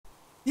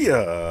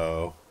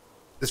Yo!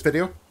 This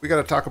video, we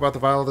gotta talk about the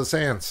Vial of the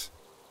Sands.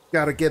 You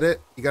gotta get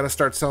it, you gotta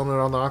start selling it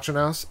on the auction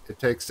house. It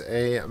takes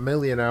a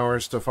million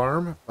hours to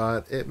farm,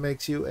 but it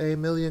makes you a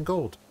million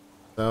gold.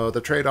 So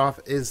the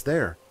trade-off is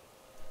there.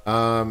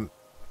 Um,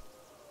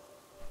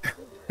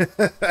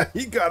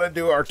 you gotta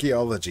do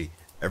archaeology.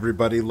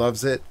 Everybody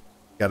loves it.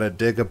 Gotta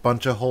dig a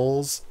bunch of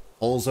holes.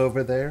 Holes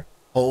over there,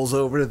 holes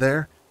over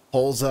there,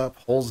 holes up,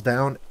 holes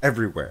down,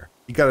 everywhere.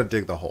 You gotta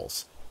dig the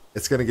holes.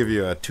 It's gonna give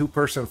you a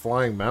two-person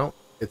flying mount.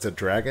 It's a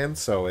dragon,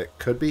 so it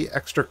could be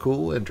extra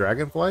cool in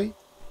dragonflight.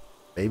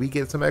 Maybe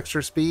get some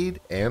extra speed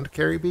and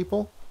carry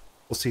people.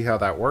 We'll see how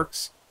that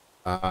works.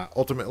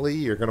 Ultimately,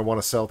 you're going to want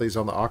to sell these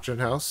on the auction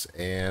house,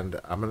 and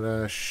I'm going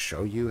to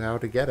show you how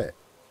to get it.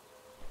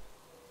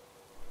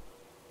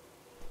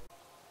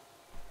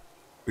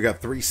 We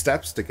got 3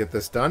 steps to get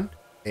this done,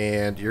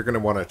 and you're going to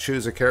want to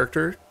choose a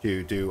character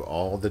to do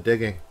all the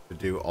digging, to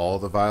do all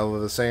the Vial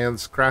of the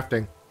Sands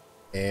crafting,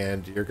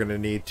 and you're going to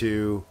need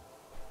to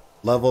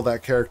level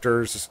that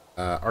character's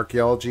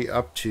archaeology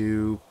up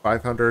to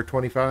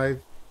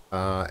 525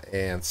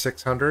 and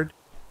 600,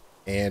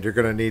 and you're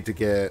going to need to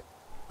get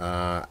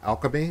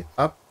Alchemy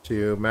up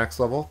to max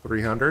level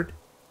 300,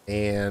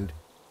 and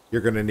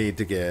you're going to need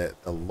to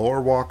get the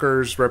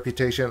Lorewalkers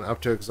reputation up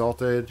to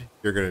Exalted.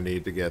 You're going to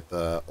need to get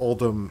the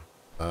Oldham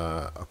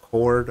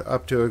Accord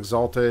up to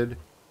Exalted.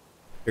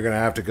 You're going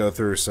to have to go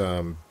through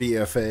some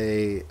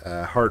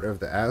BFA Heart of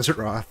the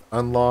Azeroth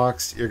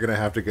unlocks. You're going to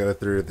have to go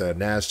through the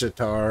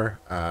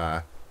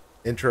Nazjatar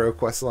intro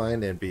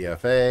questline in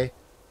BFA.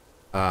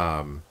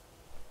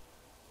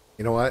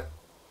 You know what?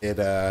 It's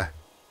a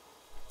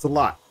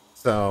lot.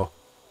 So,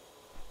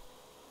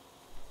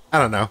 I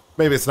don't know.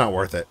 Maybe it's not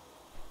worth it.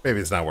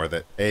 Maybe it's not worth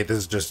it. Hey, this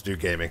is just do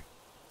gaming.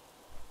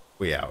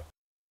 We out.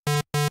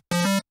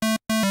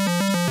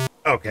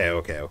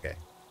 Okay.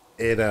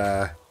 It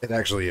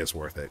actually is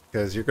worth it,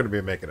 because you're going to be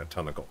making a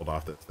ton of gold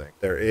off this thing.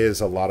 There is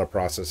a lot of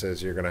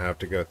processes you're going to have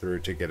to go through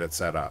to get it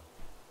set up.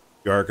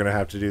 You are going to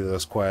have to do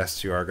those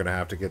quests. You are going to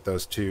have to get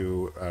those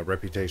 2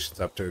 reputations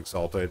up to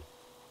Exalted.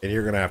 And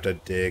you're going to have to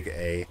dig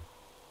a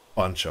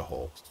bunch of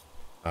holes.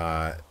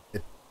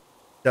 It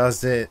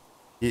doesn't...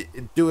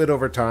 do it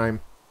over time.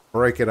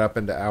 Break it up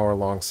into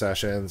hour-long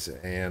sessions.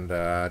 And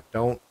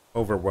don't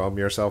overwhelm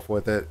yourself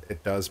with it.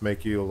 It does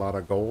make you a lot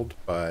of gold,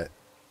 but...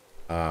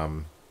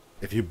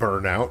 if you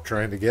burn out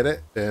trying to get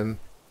it, then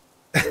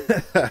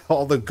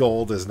all the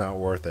gold is not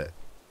worth it.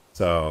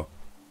 So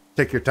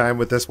take your time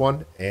with this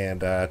one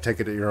and take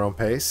it at your own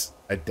pace.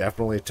 I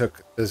definitely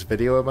took this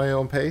video at my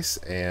own pace,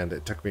 and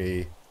it took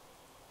me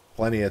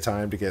plenty of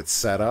time to get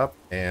set up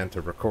and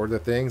to record the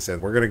things. And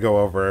we're going to go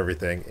over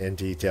everything in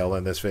detail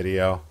in this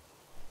video.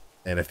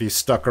 And if you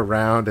stuck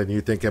around and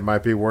you think it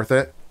might be worth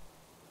it,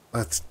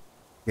 let's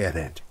get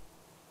it.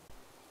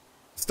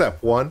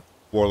 Step 1,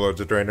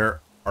 Warlords of Draenor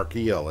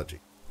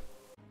Archaeology.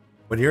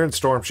 When you're in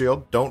Storm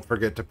Shield, don't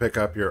forget to pick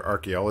up your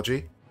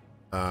archaeology.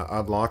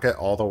 Unlock it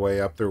all the way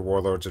up through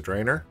Warlords of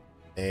Draenor,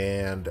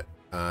 and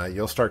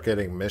you'll start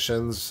getting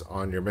missions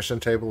on your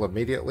mission table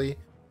immediately,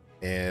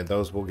 and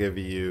those will give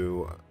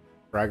you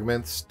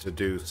fragments to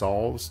do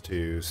solves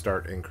to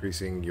start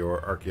increasing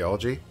your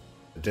archaeology.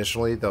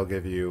 Additionally, they'll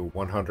give you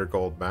 100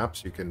 gold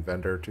maps you can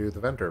vendor to the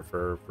vendor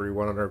for free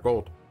 100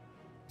 gold.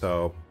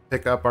 So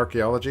pick up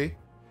archaeology.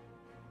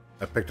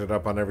 I picked it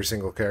up on every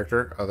single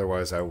character,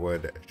 otherwise I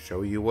would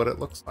show you what it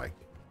looks like.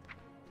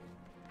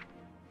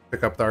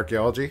 Pick up the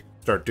archaeology,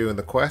 start doing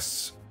the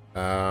quests,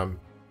 and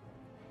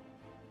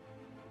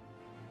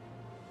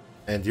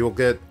you'll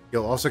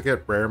also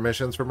get rare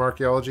missions from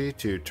archaeology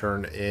to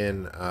turn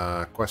in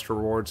quest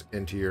rewards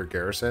into your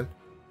garrison,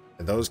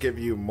 and those give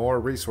you more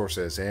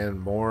resources and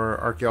more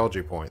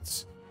archaeology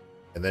points.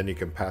 And then you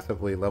can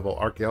passively level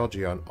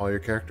archaeology on all your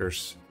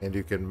characters, and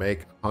you can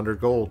make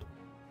 100 gold.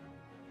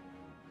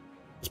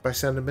 Just by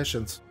sending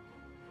missions.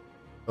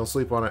 Don't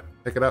sleep on it.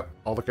 Pick it up.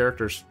 All the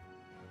characters.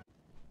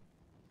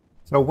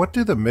 So what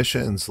do the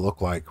missions look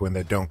like when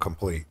they don't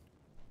complete?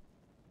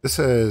 This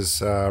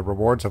is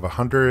rewards of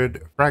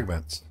 100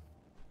 fragments.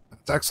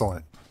 That's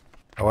excellent.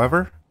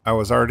 However, I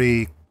was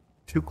already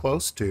too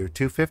close to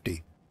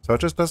 250, so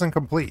it just doesn't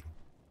complete.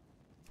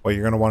 What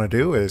you're going to want to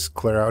do is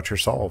clear out your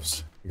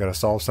solves. You got to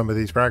solve some of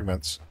these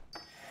fragments.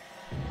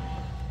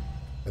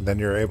 And then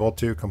you're able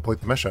to complete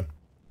the mission.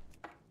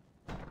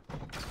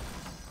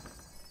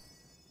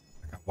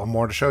 One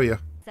more to show you.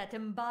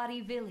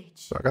 Village.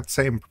 So I got the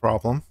same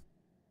problem,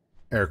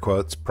 air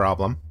quotes,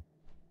 problem,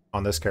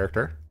 on this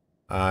character.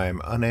 I'm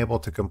unable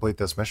to complete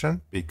this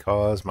mission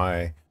because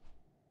my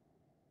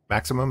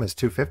maximum is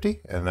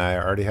 250 and I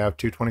already have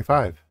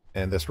 225,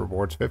 and this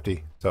rewards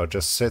 50. So it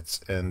just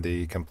sits in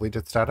the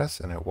completed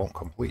status and it won't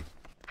complete.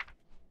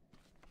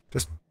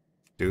 Just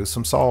do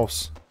some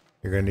solves.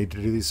 You're going to need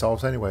to do these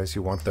solves anyways.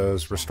 You want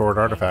those restored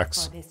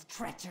artifacts. For this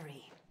treachery.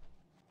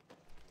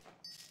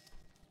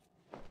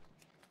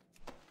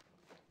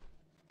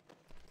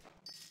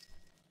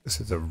 This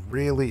is a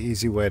really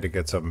easy way to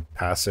get some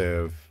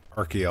passive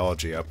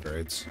archaeology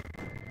upgrades.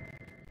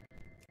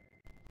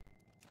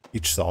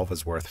 Each solve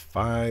is worth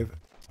 5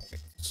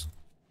 points.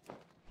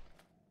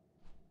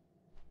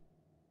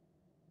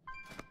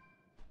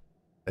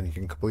 then you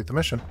can complete the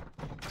mission.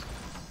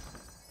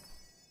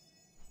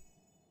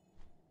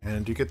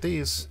 And you get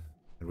these.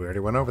 And we already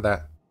went over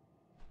that.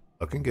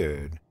 Looking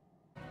good.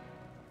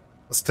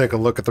 Let's take a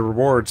look at the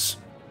rewards.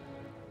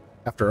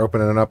 After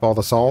opening up all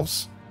the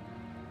solves,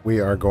 we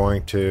are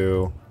going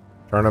to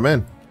turn them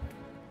in.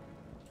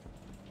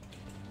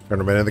 Turn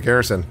them into the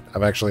garrison.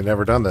 I've actually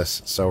never done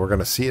this, so we're going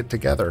to see it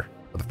together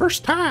for the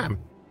first time.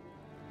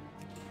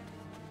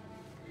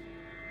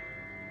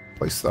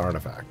 Place the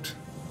artifact.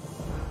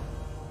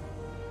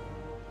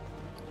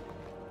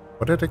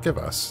 What did it give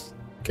us?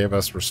 It gave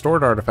us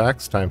restored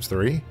artifacts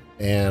 ×3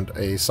 and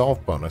a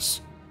solve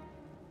bonus.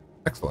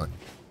 Excellent.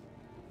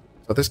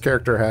 So this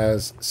character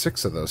has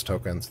 6 of those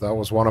tokens. That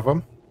was one of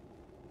them.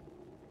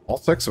 All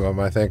 6 of them,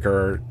 I think,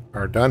 are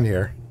done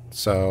here.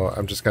 So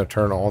I'm just going to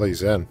turn all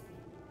these in.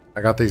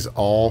 I got these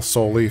all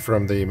solely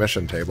from the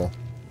mission table.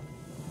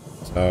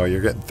 So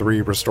you're getting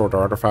 3 restored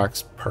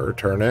artifacts per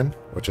turn in,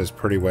 which is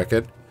pretty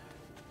wicked.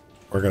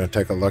 We're going to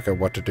take a look at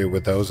what to do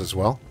with those as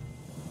well.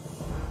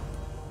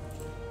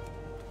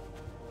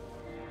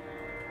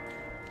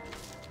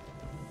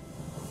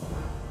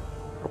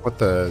 What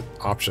the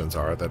options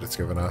are that it's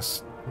given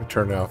us. Let me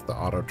turn off the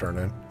auto turn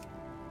in.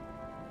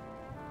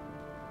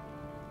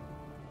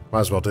 Might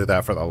as well do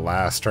that for the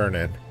last turn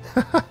in.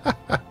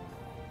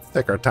 Let's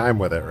take our time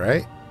with it,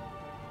 right?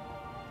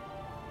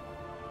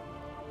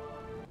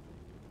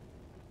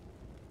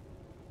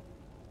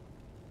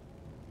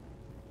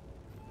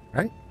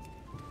 Right?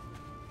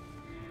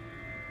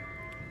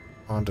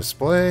 On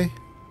display.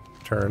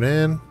 Turn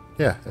in.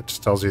 Yeah, it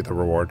just tells you the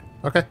reward.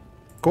 Okay,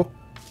 cool.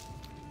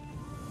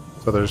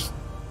 So there's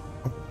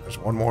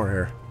one more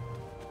here.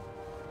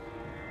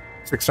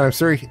 6 ×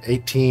 3,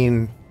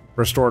 18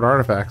 restored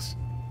artifacts.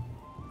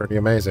 Pretty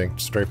amazing.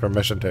 Straight from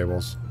mission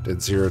tables.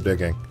 Did 0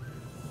 digging.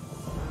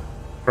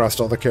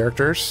 Across all the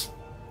characters,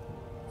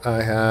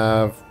 I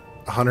have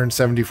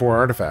 174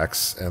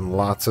 artifacts and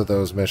lots of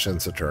those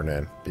missions to turn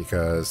in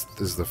because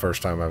this is the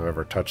first time I've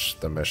ever touched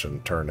the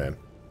mission turn in.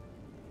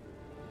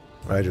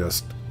 I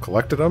just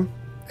collected them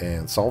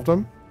and solved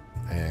them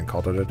and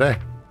called it a day.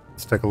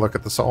 Let's take a look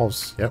at the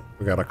solves. Yep,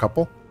 we got a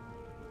couple.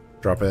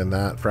 Drop in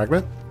that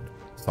fragment.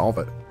 Solve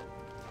it.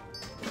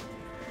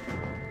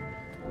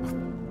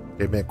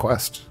 Gave me a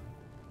quest.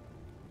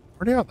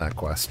 Already on that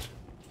quest.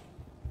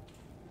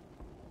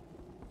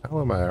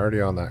 How am I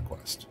already on that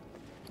quest?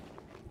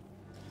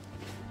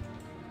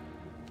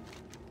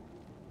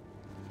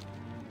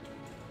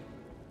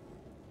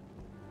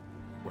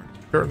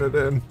 Turn it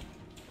in.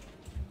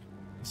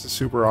 This is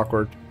super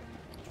awkward.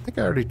 I think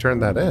I already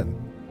turned that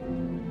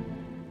in.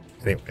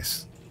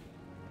 Anyways.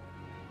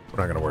 We're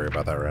not going to worry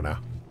about that right now.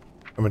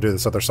 I'm going to do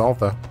this other solve,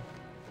 though.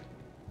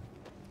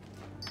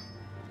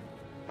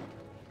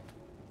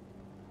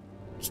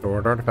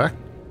 Restored artifact.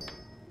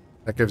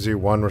 That gives you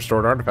 1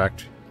 restored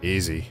artifact.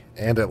 Easy.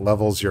 And it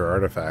levels your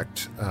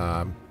artifact.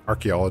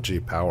 Archaeology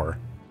power.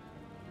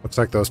 Looks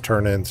like those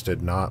turn-ins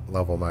did not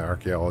level my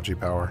archaeology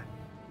power.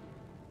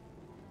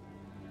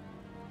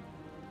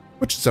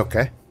 Which is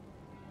okay.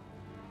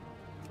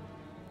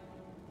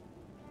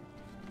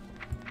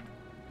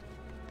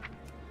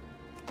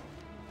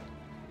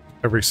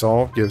 Every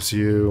solve gives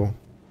you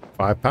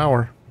 5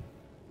 power.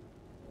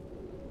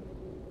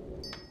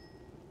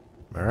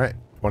 Alright,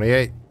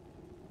 28.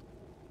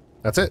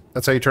 That's it.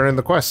 That's how you turn in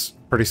the quests.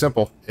 Pretty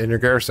simple. In your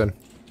garrison.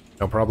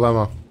 No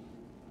problemo.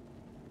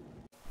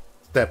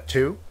 Step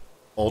 2.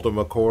 Oldham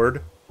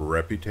Accord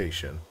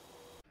Reputation.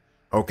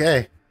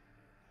 Okay.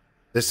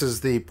 This is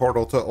the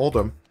portal to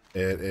Oldham.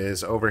 It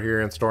is over here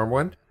in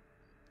Stormwind.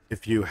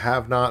 If you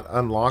have not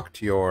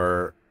unlocked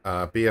your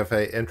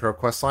BFA intro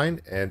questline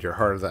and your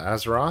Heart of the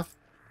Azeroth,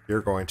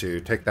 you're going to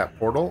take that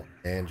portal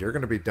and you're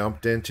going to be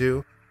dumped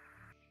into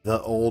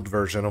the old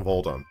version of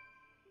Oldham.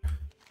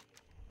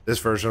 This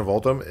version of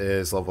Oldham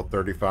is level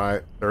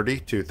 30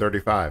 to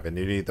 35, and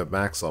you need the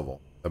max level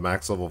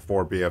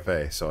for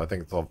BFA, so I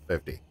think it's level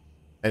 50.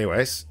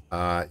 Anyways,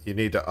 you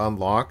need to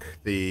unlock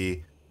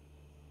the...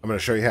 I'm going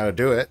to show you how to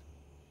do it.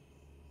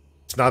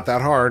 It's not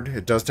that hard.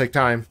 It does take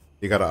time.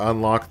 You got to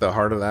unlock the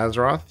Heart of the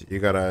Azeroth. You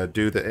got to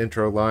do the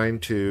intro line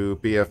to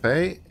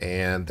BFA,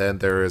 and then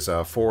there is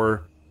a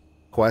 4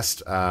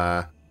 quest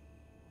line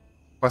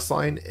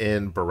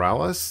in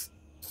Borealis,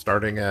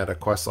 starting at a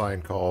quest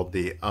line called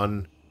the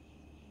An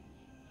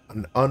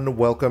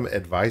Unwelcome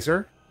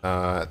Advisor.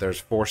 There's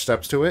 4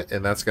 steps to it,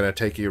 and that's going to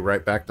take you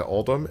right back to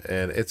Oldham,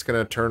 and it's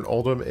going to turn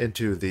Oldham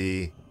into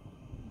the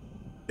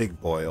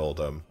big boy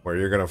Oldham, where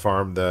you're going to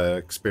farm the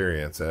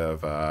experience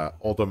of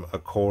Oldham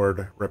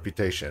Accord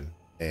Reputation.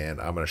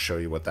 And I'm going to show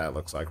you what that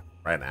looks like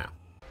right now.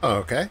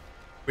 Okay,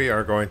 we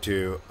are going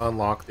to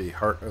unlock the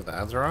Heart of the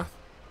Azeroth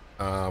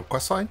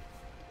questline.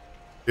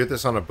 Do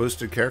this on a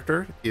boosted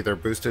character, either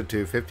boosted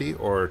to 50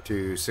 or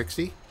to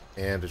 60,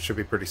 and it should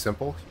be pretty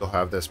simple. You'll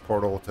have this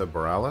portal to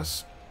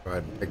Borealis. Go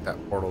ahead and take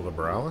that portal to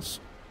Borealis.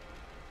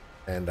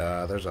 And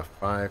there's a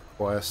 5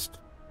 quest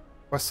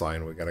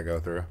line we got to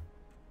go through.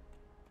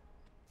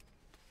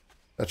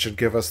 That should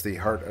give us the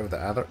Heart of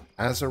the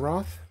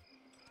Azeroth.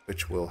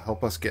 which will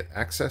help us get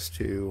access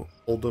to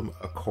Oldham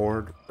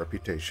Accord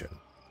reputation.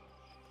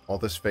 All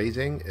this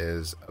phasing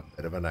is a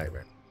bit of a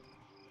nightmare.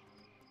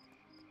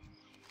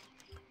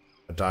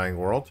 A dying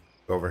world.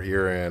 Go over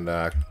here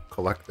and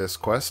collect this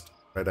quest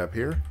right up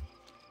here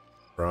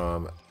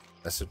from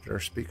Messenger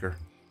Speaker.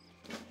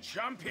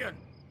 Champion,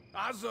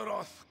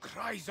 Azeroth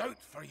cries out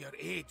for your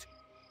aid.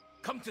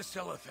 Come to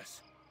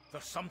Silithus.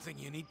 There's something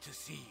you need to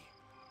see.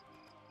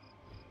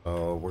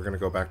 So we're going to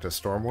go back to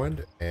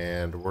Stormwind,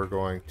 and we're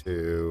going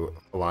to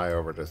fly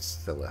over to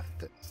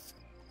Silithus.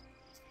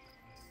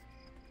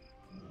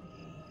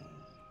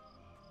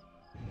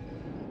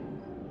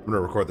 I'm going to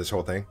record this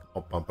whole thing.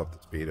 I'll bump up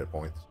the speed at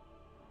points.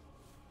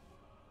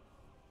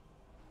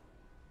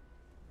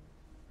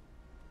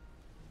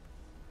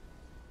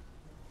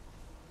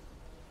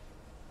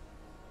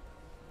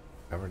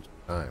 Caverns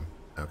of Time.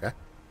 Okay.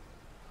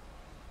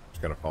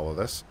 Just going to follow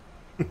this.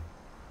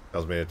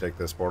 Tells me to take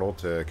this portal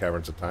to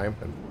Caverns of Time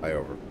and fly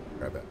over.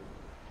 Grab it.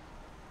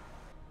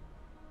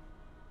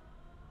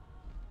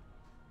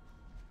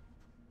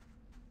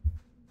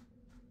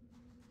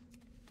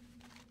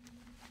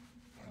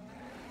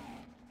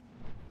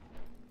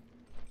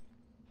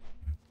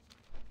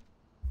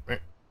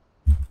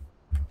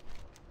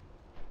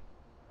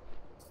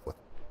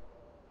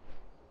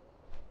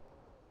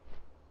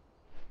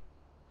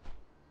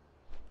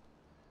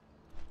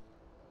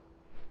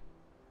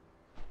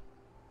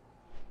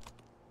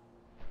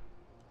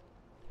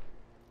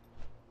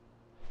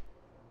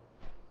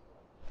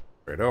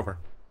 Straight over.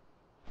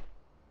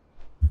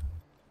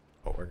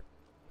 Oh, we're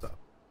up.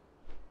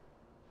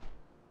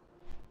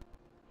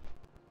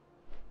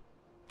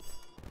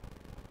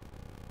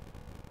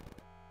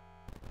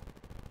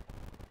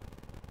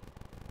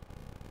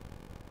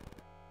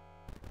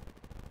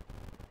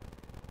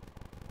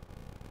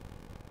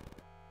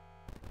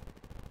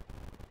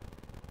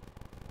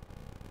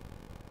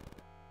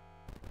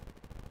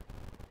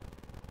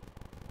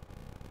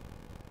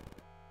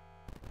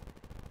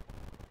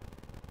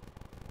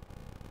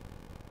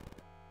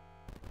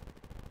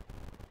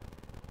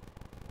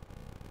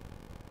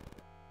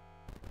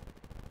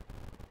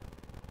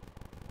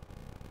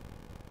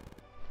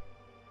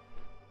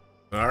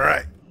 All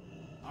right.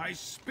 I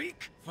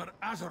speak for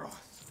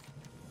Azeroth.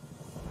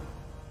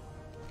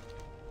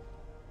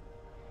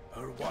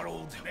 Our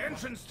world, the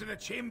entrance to the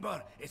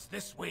chamber is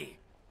this way.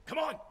 Come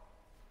on!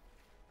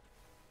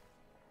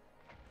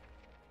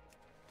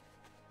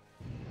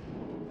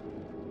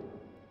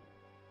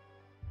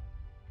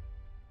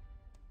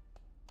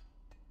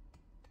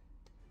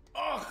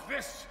 Ugh,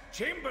 this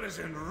chamber is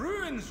in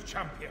ruins,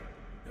 champion.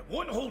 It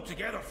won't hold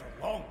together for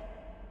long.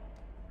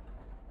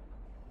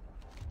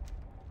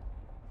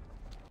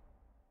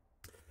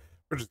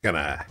 We're just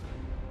gonna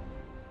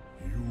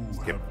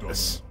skip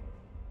this.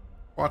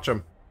 Watch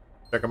them.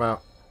 Check them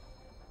out.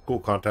 Cool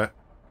content.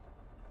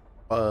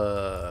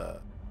 Well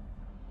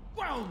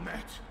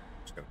met.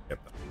 Just gonna skip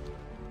them.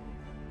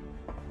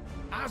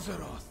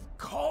 Azeroth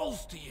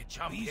calls to you,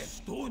 champion. These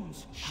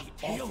stones she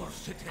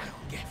offers to their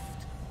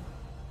gift.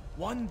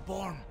 One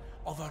born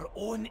of her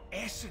own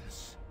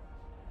essence.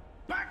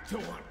 Back to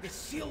work. The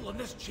seal on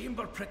this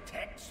chamber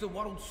protects the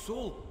world's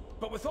soul.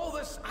 But with all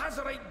this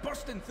Azerite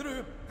bursting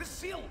through, the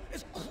seal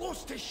is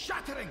close to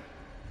shattering.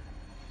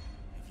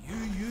 If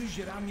you use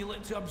your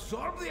amulet to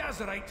absorb the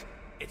Azerite,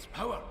 its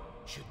power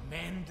should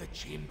mend the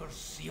chamber's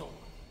seal.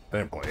 I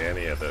didn't play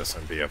any of this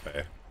in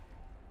BFA.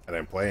 I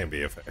didn't play in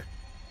BFA.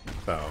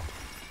 So,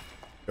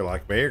 if you're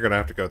like me, you're gonna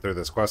have to go through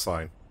this quest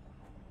line.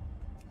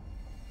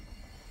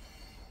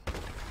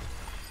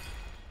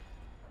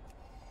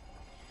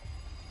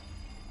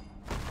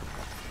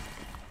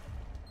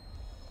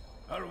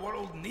 Our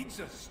world needs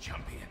us,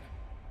 champion.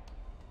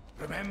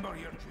 Remember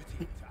your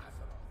duty to Azeroth.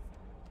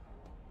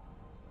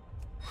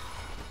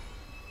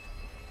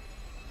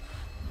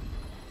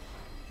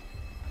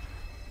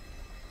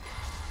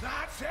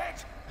 That's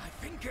it! I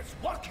think it's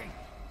working!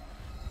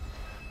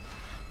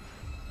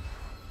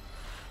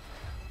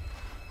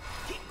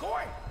 Keep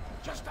going!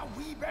 Just a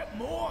wee bit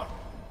more!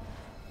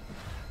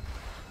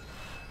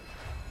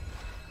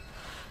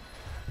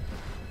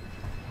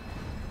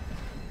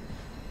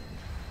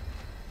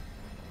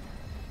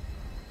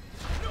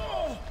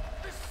 No!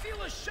 The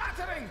seal is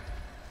shattering!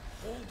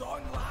 Hold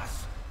on,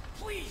 lass.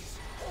 Please,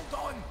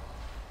 hold on.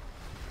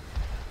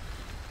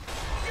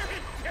 You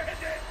did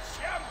it,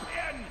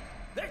 champion!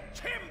 The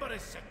chamber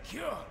is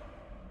secure!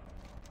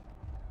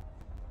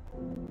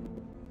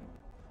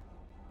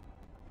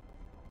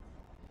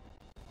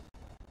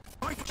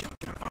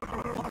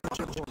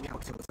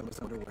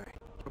 Underway.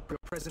 Your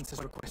presence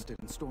is requested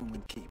in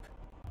Stormwind Keep.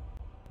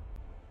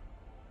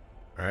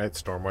 Alright,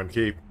 Stormwind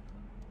Keep.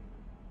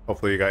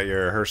 Hopefully you got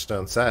your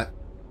Hearthstone set.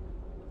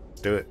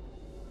 Let's do it.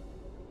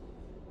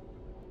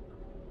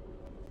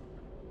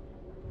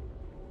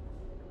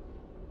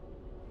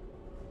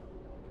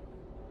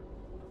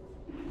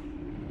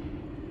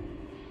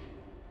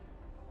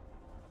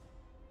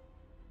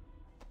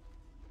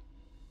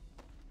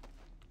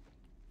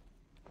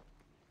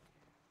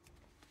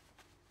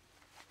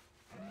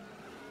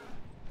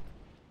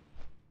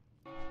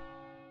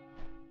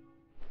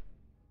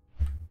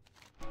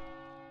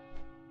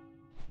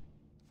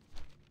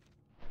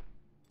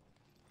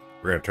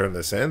 We're going to turn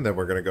this in, then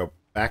we're going to go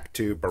back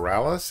to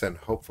Borealis, and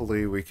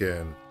hopefully we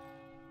can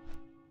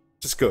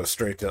just go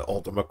straight to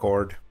Ultima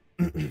Cord.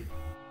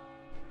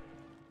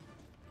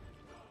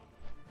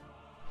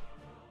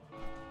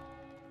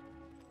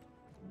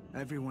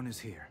 Everyone is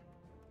here.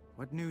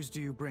 What news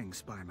do you bring,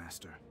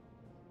 Spymaster?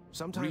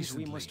 Sometimes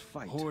Recently, we must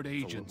fight. Horde for what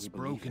agents we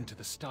broke believe in. into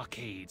the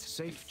stockades and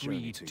Safe journey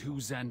freed to two you.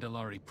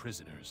 Zandalari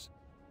prisoners.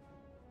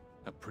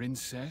 A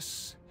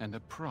princess and a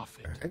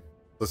prophet. Okay.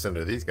 Listen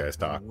to these guys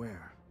talk.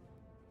 Where?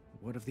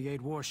 What of the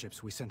 8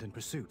 warships we sent in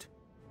pursuit?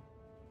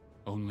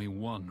 Only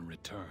one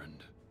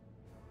returned.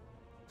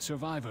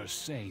 Survivors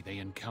say they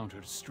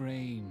encountered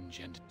strange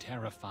and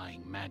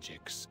terrifying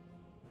magics.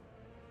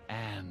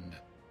 And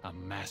a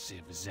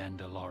massive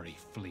Zandalari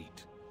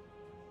fleet.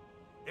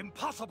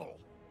 Impossible!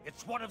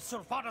 It's one of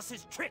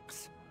Sylvanas'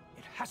 tricks!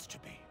 It has to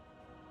be.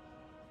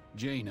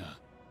 Jaina,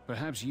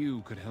 perhaps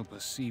you could help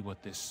us see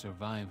what this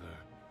survivor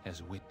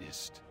has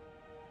witnessed.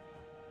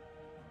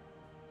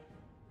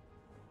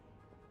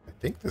 I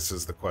think this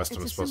is the quest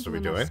I'm It's a supposed to be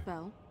simple enough doing.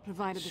 spell,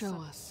 provided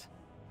Show us.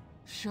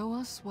 Show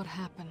us what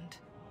happened.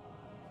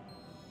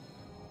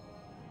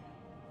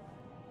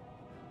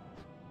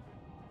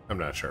 I'm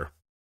not sure.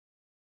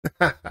 If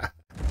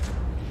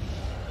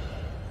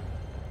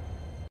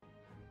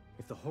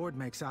the Horde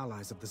makes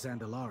allies of the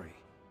Zandalari,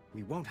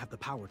 we won't have the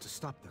power to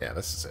stop them. Yeah,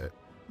 this is it.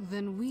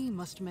 Then we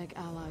must make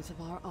allies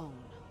of our own.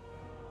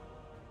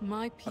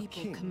 My A people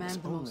king command is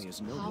the only most as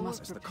power. noble as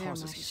the Prepare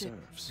causes my he ship.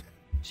 serves.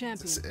 Is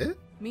Champion, this it?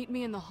 meet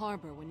me in the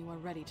harbor when you are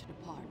ready to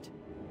depart.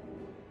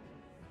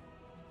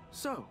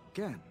 So,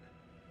 Gen,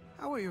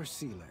 how are your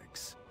sea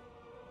legs?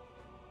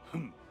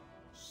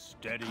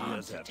 Steady Can't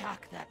as ever.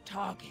 attack that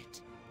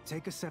target.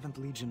 Take a 7th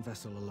Legion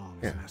vessel along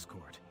as an Yeah.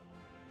 escort.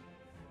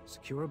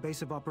 Secure a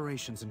base of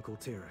operations in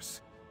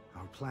Kultiris.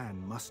 Our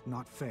plan must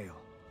not fail.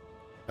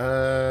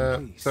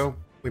 Please, So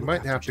we look might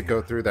after have to go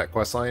Jaina. through that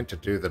quest line to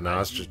do the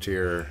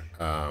Nazjatir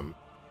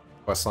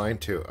quest line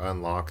to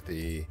unlock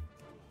the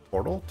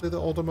portal to the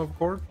Ultima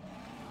Cord.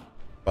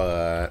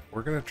 But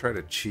we're gonna try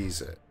to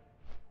cheese it.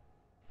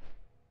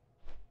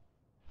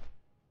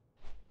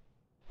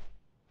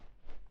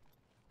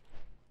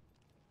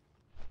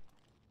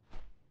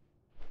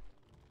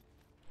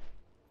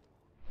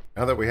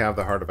 Now that we have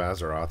the Heart of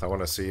Azeroth, I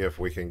want to see if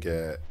we can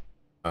get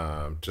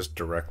just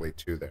directly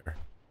to there.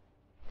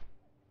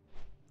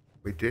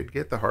 We did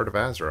get the Heart of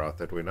Azeroth,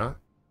 did we not?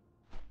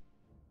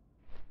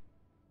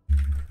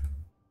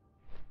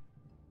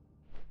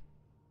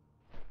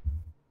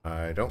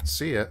 I don't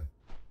see it.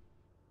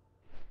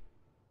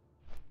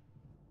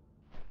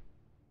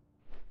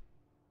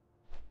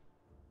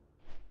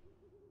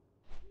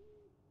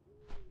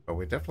 But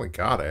we definitely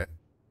got it.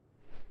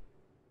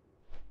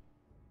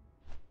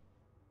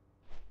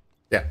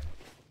 Yeah.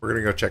 We're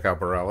going to go check out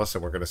Borealis,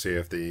 and we're going to see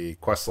if the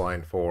quest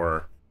line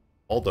for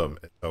Uldum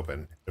is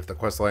open. If the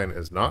quest line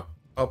is not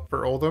up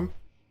for Uldum,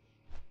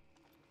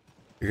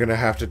 you're going to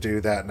have to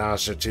do that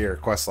Nazjatir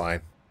quest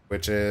line,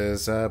 which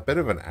is a bit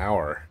of an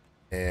hour.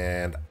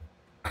 And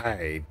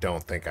I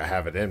don't think I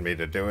have it in me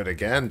to do it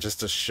again just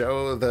to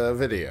show the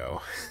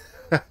video.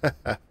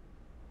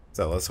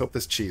 So let's hope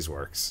this cheese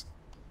works.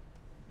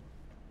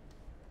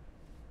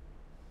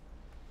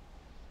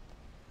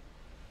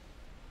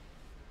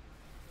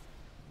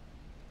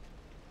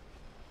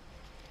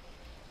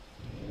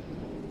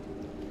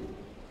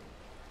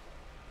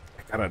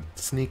 I got a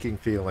sneaking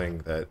feeling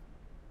that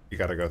you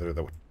got to go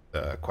through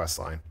the quest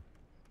line.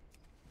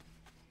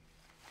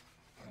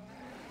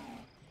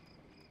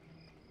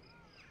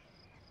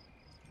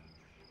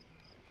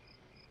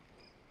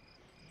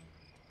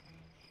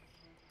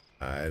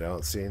 I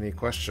don't see any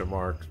question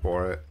marks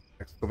for it.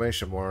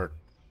 Exclamation mark,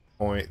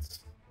 points,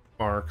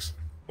 marks,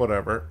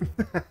 whatever.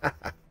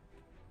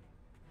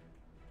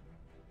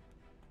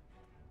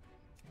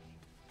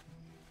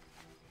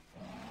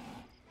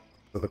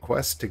 So the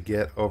quest to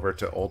get over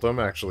to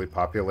Uldum actually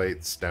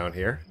populates down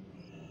here.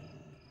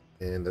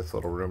 In this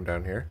little room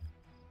down here.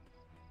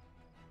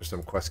 There's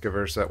some quest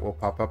givers that will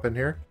pop up in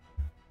here.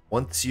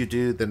 Once you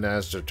do the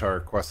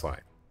Nazjatir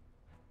questline.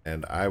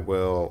 And I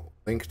will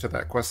link to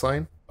that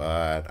questline,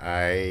 but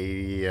I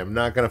am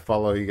not going to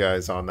follow you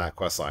guys on that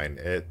questline.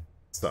 It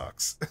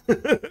sucks.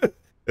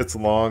 It's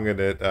long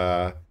and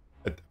I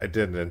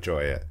didn't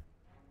enjoy it.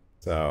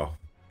 So,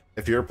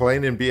 if you're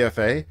playing in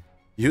BFA,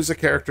 use a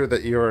character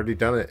that you already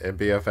done it in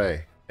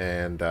BFA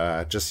and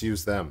just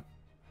use them.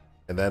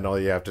 And then all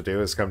you have to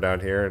do is come down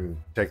here and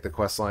take the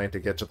quest line to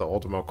get to the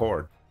Ultima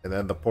Cord. And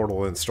then the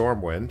portal in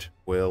Stormwind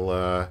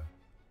will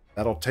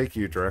that'll take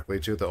you directly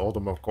to the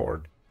Ultima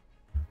Cord.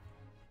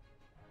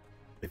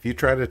 If you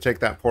try to take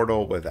that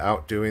portal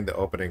without doing the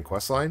opening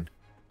questline,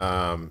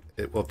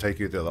 it will take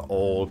you to the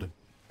old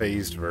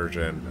phased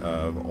version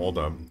of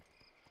Uldum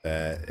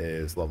that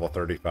is level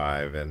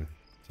 35, and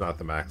it's not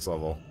the max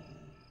level.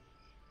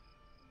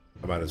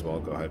 I might as well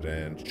go ahead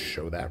and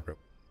show that real,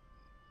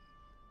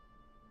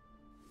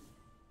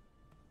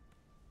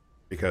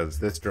 because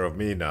this drove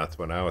me nuts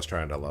when I was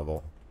trying to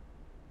level.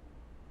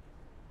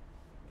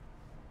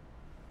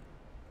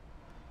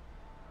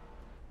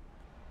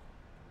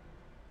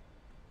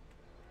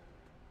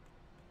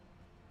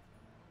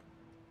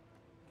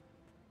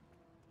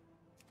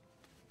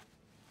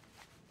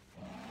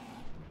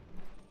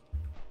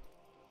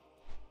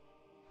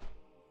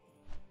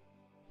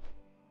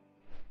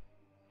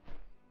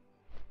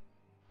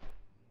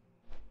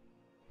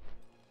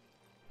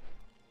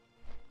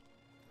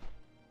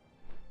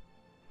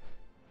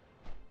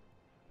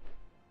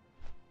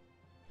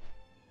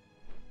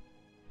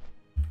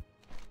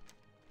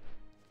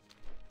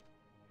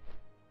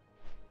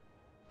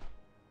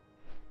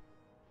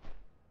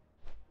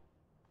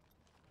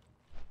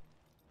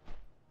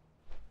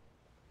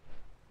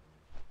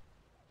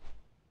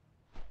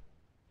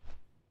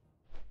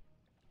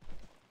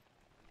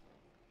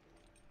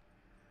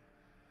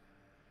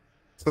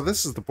 So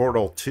this is the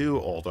portal to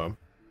Oldham.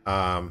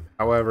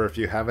 However, if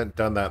you haven't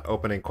done that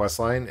opening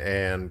questline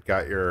and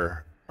got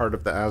your Heart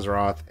of the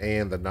Azeroth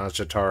and the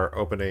Nazjatar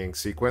opening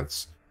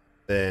sequence,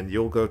 then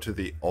you'll go to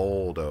the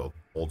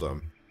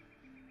Oldham.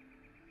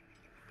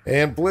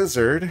 And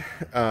Blizzard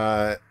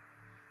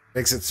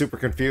makes it super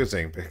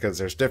confusing because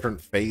there's different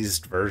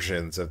phased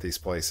versions of these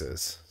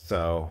places.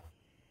 So,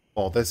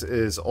 while this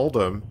is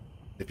Oldham,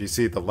 if you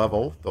see the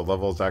level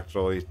is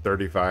actually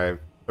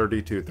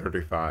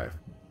 32-35.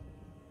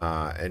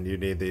 And you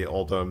need the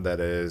Oldham that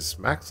is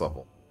max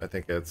level. I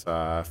think it's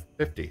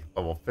 50,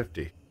 level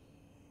 50.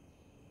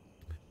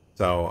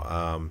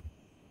 So,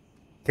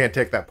 can't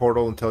take that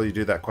portal until you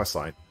do that quest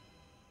line.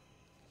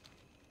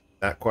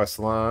 That quest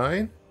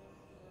line,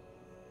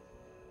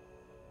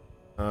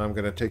 I'm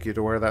going to take you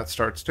to where that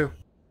starts too.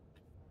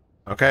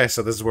 Okay,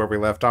 so this is where we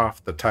left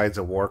off. The Tides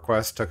of War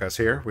quest took us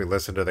here. We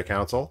listened to the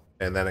council,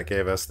 and then it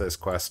gave us this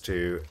quest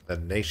to the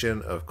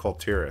nation of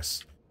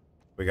Kultiris.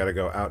 We got to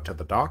go out to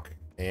the dock,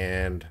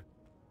 and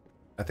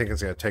I think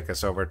it's going to take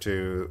us over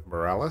to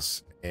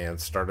Morales and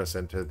start us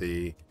into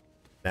the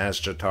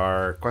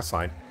Nazjatar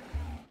questline.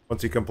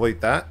 Once you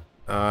complete that,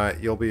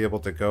 you'll be able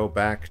to go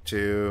back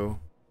to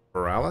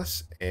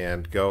Morales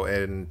and go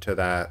into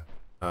that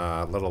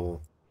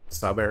little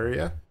sub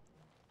area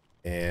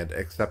and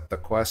accept the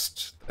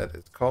quest that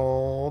is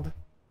called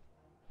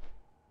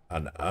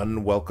An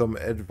Unwelcome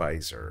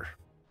Advisor.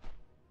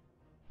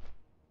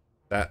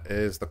 That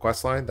is the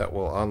quest line that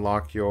will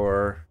unlock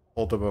your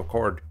Oldham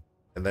Accord,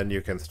 and then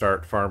you can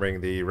start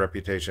farming the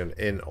reputation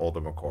in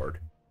Oldham Accord.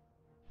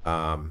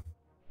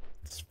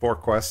 It's 4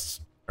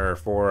 quests, or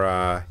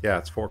 4,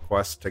 it's 4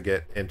 quests to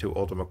get into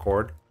Oldham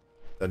Accord.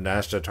 The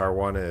Nazjatar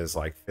one is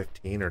like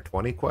 15 or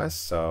 20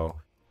 quests, so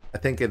I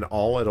think in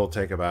all it'll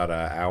take about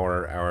an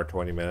hour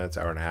 20 minutes,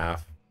 hour and a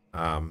half.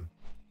 I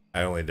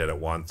only did it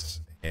once,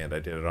 and I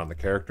did it on the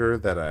character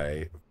that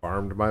I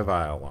farmed my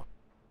Vial on.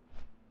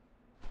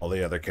 All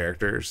the other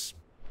characters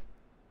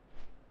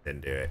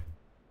didn't do it.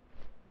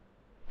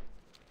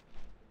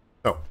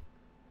 So,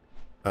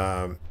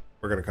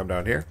 we're going to come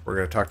down here. We're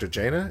going to talk to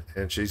Jaina,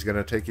 and she's going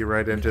to take you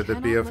right into the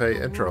BFA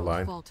intro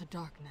line.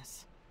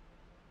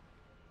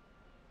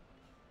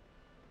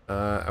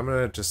 I'm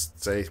going to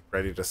just say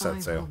ready to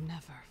set sail.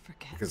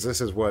 Because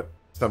this is what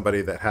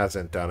somebody that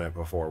hasn't done it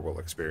before will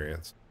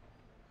experience.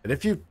 And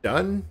if you've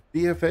done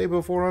BFA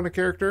before on a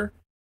character,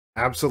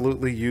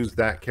 absolutely use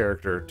that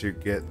character to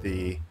get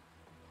the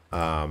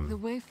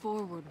way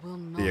forward will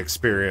not the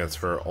experience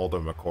for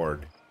Oldham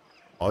Accord.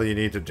 All you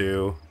need to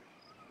do,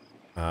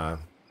 I'll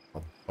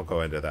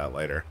go into that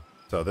later.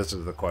 So this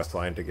is the quest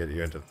line to get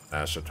you into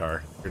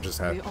Nazjatar.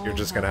 You're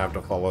just gonna have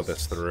to follow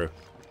this through.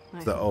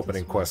 It's the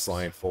opening quest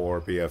line for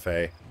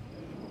BFA.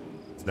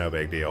 It's no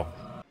big deal.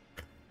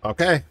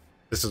 Okay,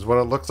 this is what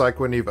it looks like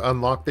when you've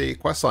unlocked the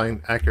quest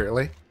line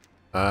accurately.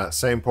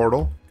 Same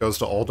portal goes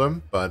to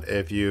Oldham, but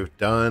if you're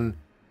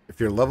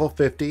level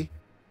 50,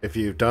 if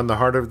you've done the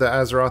Heart of the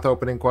Azeroth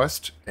opening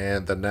quest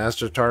and the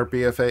Nazjatar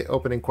BFA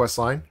opening quest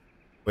line,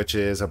 which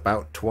is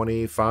about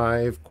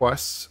 25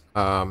 quests,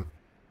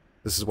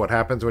 this is what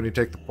happens when you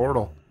take the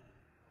portal.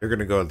 You're going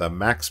to go to the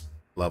max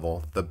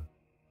level, the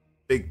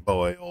big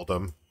boy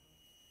Oldham.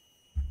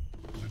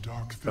 The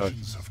dark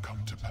visions have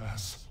come to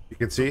pass. You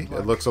can see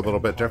it looks a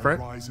little bit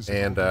different,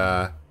 and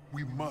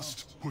we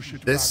must push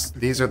it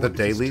these are the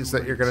dailies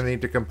that you're going to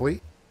need to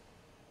complete.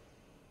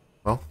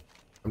 Well,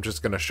 I'm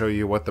just going to show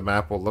you what the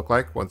map will look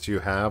like once you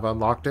have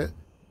unlocked it,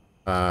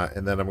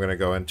 and then I'm going to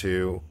go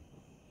into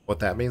what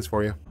that means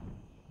for you.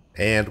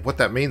 And what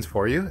that means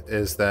for you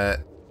is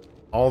that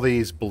all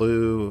these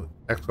blue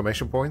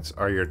exclamation points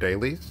are your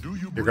dailies.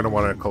 You're going to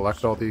want to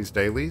collect all these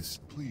dailies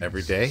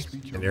every day,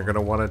 and you're going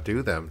to want to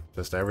do them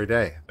just every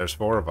day. There's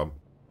 4 of them.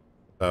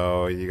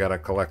 So you got to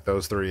collect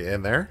those 3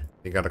 in there.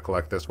 You got to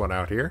collect this one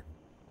out here.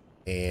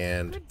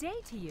 And good day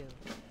to you.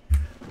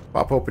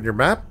 Pop open your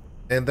map,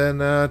 and then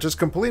just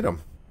complete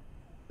them.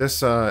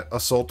 This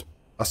assault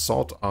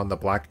on the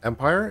Black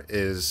Empire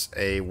is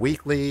a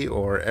weekly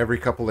or every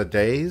couple of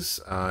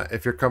days.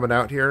 If you're coming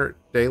out here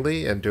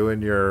daily and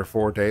doing your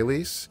 4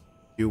 dailies,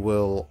 you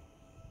will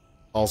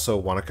also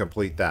want to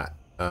complete that.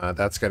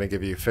 That's going to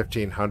give you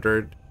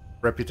 1,500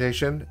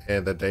 reputation,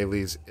 and the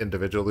dailies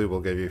individually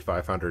will give you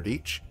 500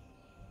 each.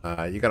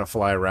 You got to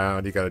fly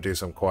around, you got to do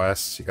some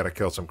quests, you got to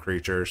kill some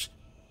creatures.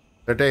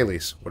 They're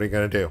dailies. What are you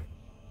going to do?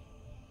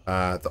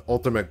 The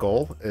ultimate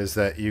goal is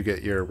that you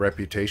get your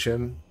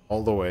reputation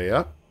all the way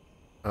up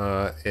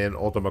in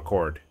Oldham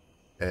Accord.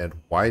 And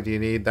why do you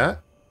need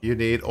that? You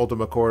need Oldham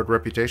Accord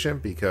reputation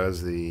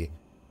because the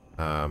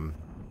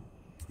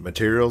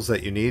materials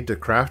that you need to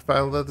craft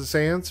Vial of the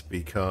Sands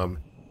become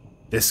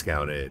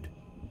discounted.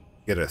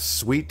 Get a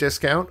sweet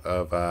discount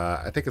of,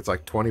 I think it's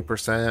like 20%,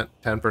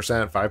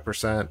 10%,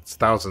 5%. It's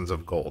thousands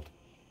of gold.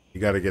 You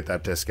got to get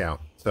that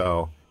discount.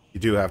 So you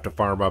do have to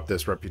farm up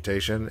this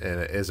reputation, and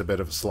it is a bit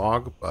of a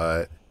slog,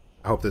 but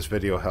I hope this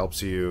video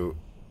helps you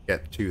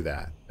get to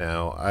that.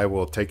 Now, I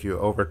will take you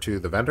over to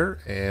the vendor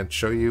and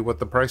show you what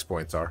the price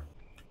points are.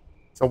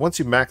 So once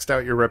you maxed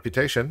out your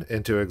reputation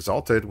into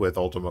Exalted with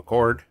Ultimate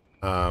Cord,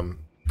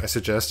 I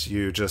suggest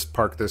you just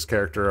park this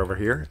character over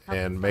here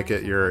and make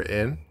it your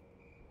inn.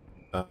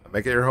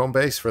 Make it your home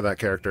base for that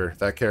character.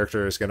 That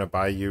character is going to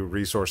buy you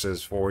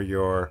resources for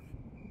your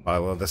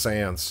Vial of the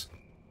Sands,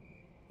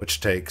 which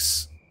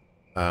takes,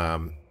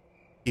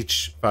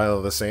 each Vial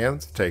of the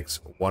Sands takes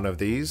 1 of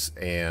these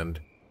and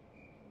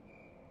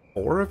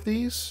 4 of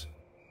these?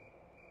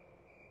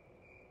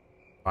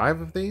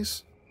 5 of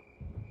these?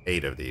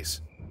 8 of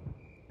these.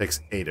 Takes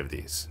 8 of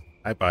these.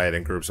 I buy it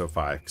in groups of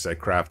 5 because I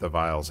craft the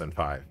vials in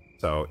 5.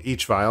 So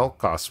each vial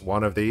costs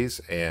 1 of these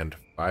and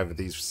 5 of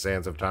these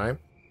Sands of Time.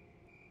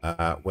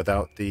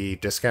 Without the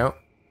discount,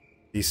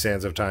 these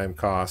Sands of Time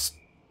cost,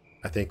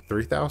 I think,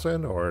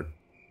 3,000, or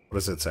what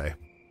does it say?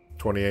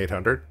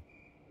 2,800.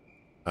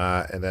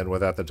 And then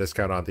without the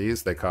discount on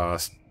these, they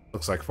cost,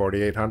 looks like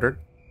 4,800.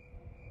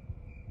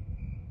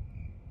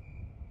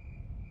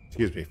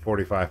 Excuse me,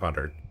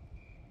 4,500.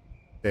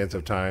 Sands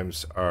of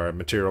Times are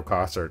material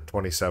costs are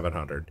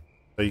 2,700.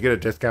 So you get a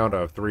discount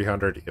of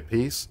 300 a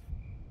piece.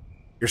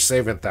 You're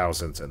saving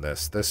thousands in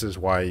this. This is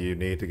why you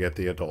need to get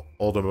the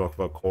Ultimate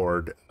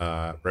Accord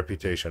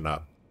reputation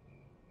up.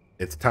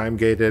 It's time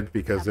gated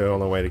because the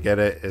only way to get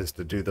it is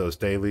to do those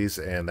dailies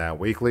and that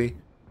weekly.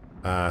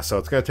 So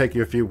it's going to take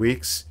you a few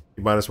weeks.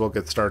 You might as well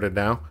get started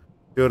now.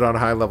 Do it on a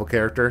high level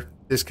character.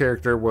 This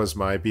character was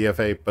my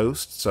BFA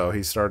boost, so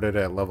he started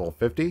at level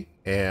 50,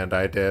 and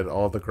I did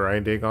all the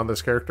grinding on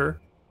this character.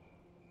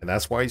 And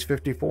that's why he's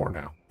 54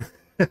 now.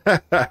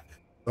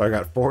 So I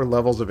got 4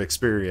 levels of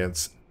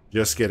experience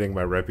just getting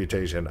my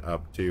reputation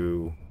up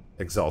to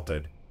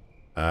Exalted.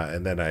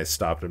 And then I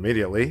stopped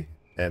immediately,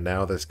 and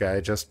now this guy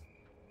just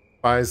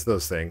buys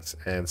those things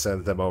and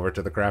sends them over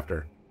to the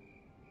crafter.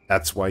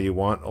 That's why you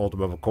want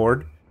Ultimate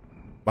Accord.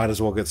 Might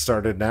as well get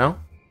started now,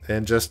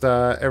 and just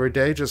every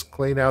day just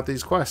clean out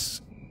these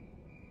quests.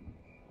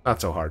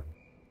 Not so hard.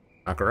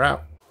 Knock her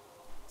out.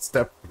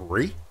 Step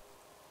 3.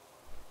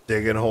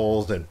 Digging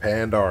holes in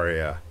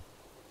Pandaria.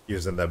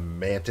 Using the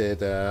Manted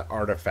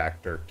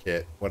Artifactor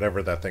Kit.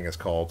 Whatever that thing is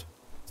called.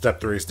 Step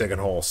 3 is digging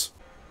holes.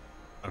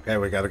 Okay,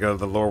 we gotta go to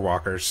the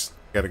Lorewalkers.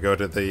 Gotta go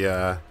to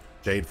the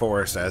Jade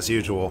Forest as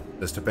usual.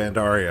 Just to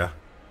Pandaria.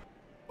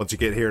 Once you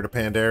get here to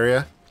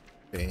Pandaria.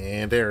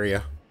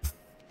 You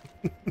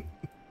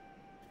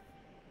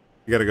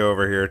gotta go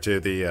over here to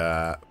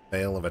the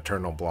Vial of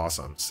Eternal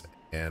Blossoms.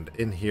 And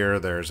in here,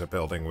 there's a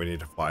building we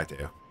need to fly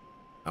to.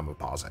 I'm gonna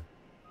pause it.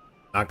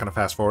 Not gonna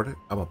fast forward it.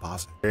 I'm gonna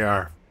pause it. Here we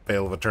are.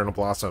 Vial of Eternal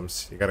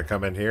Blossoms. You gotta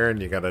come in here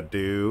and you gotta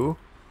do...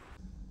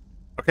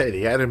 Okay,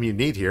 the item you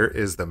need here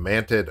is the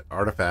Manted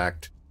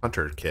Artifact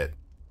Hunter Kit.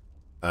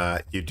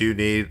 You do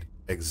need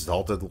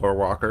Exalted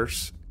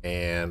Lorewalkers,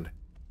 and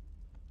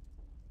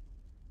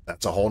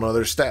that's a whole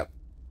nother step.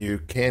 You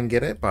can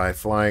get it by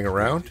flying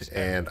around,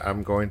 and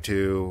I'm going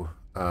to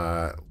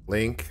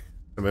link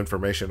some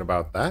information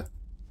about that.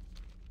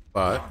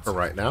 But for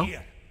right now,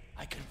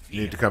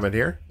 you need to come in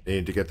here. You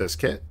need to get this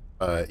kit.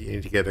 You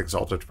need to get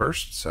Exalted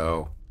first,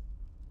 so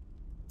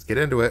let's get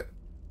into it.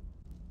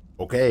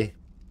 Okay,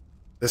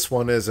 this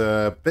one is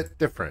a bit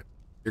different.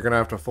 You're gonna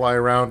have to fly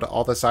around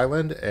all this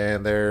island,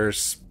 and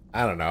there's,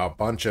 I don't know, a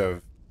bunch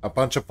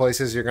of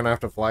places you're gonna have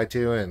to fly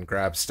to and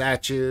grab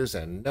statues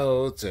and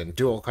notes and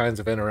do all kinds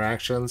of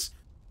interactions.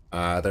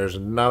 There's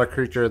not a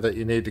creature that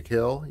you need to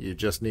kill. You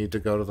just need to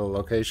go to the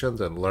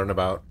locations and learn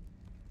about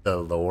the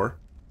lore,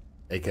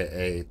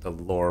 aka the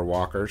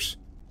Lorewalkers,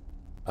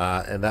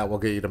 and that will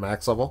get you to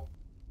max level.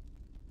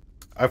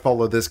 I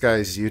followed this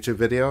guy's YouTube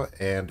video,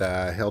 and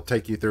he'll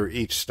take you through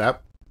each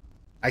step.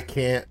 I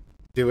can't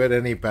do it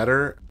any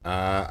better.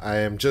 I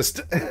am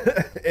just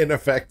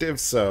ineffective,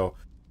 so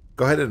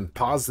go ahead and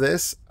pause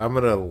this. I'm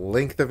going to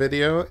link the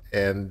video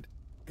and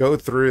go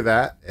through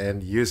that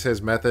and use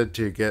his method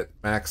to get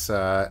max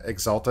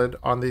Exalted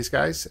on these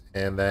guys,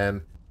 and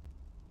then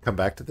come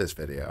back to this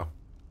video.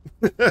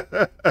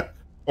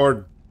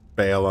 Or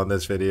bail on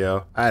this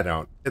video. I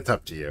don't. It's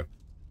up to you.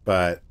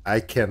 But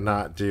I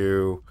cannot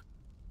do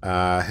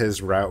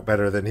his route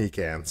better than he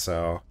can,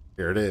 so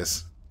here it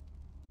is.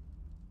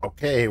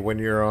 Okay, when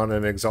you're on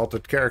an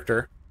Exalted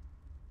character,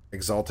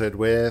 Exalted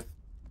with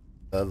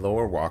the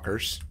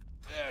Lorewalkers,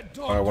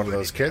 buy one of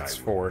those kits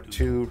for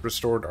 2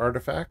 restored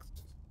artifacts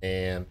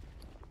and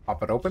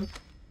pop it open.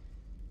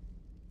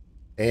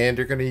 And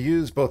you're going to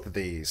use both of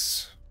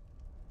these.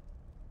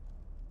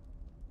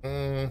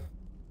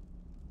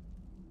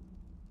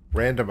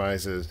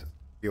 Randomizes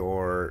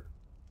your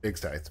dig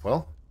sites.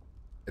 Well,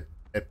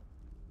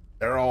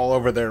 they're all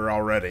over there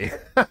already,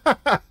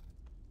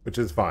 which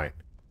is fine.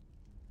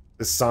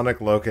 This sonic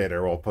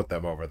locator will put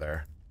them over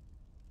there.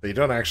 So you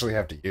don't actually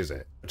have to use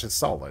it, which is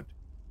solid.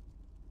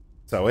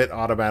 So it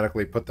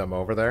automatically put them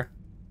over there.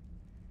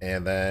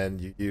 And then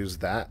you use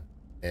that,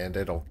 and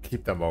it'll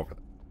keep them over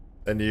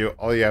there. Then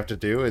all you have to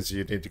do is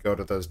you need to go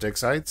to those dig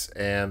sites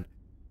and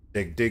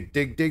dig, dig,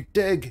 dig, dig,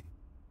 dig.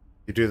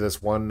 You do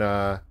this 1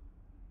 hour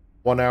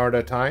at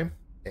a time,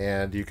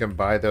 and you can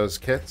buy those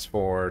kits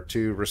for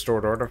 2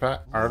 restored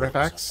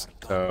artifacts.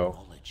 So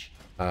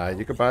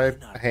You can buy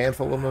a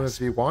handful of them if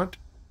you want,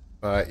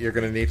 but you're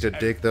going to need to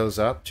dig those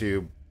up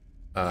to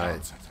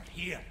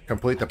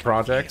complete the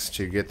projects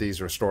to get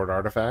these restored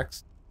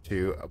artifacts,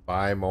 to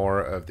buy more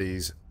of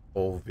these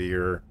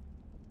Olvir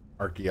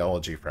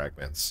archaeology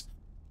fragments.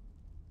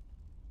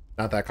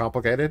 Not that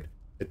complicated.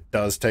 It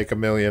does take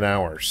 1,000,000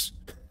 hours.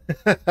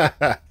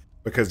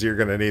 Because you're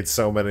going to need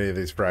so many of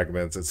these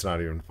fragments, it's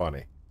not even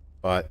funny.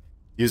 But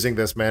using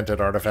this manted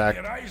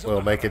artifact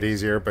will make it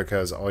easier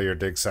because all your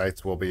dig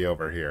sites will be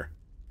over here.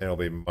 It'll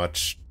be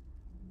much,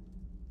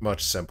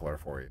 much simpler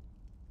for you.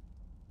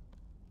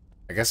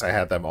 I guess I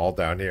had them all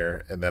down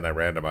here, and then I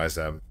randomized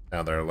them.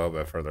 Now they're a little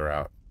bit further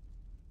out.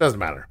 Doesn't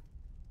matter.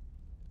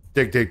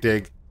 Dig, dig,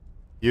 dig.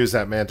 Use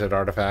that manted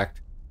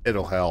artifact.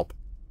 It'll help.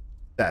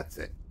 That's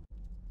it.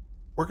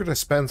 We're going to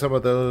spend some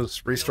of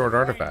those restored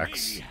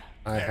artifacts.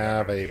 I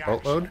have a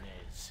boatload.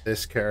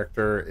 This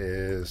character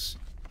is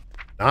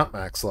not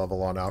max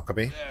level on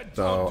Alchemy,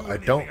 so I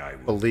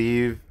don't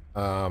believe...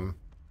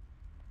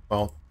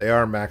 well, they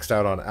are maxed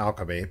out on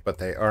Alchemy, but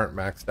they aren't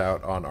maxed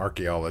out on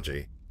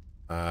Archaeology.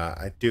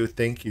 I do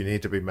think you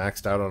need to be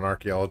maxed out on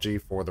Archaeology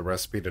for the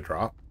recipe to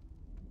drop.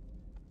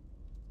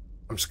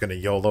 I'm just going to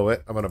YOLO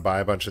it. I'm going to buy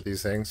a bunch of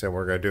these things, and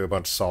we're going to do a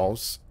bunch of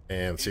solves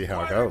and see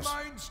how it goes.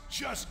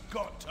 Just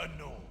got to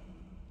know.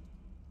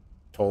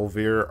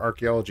 Olvir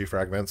archaeology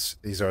fragments.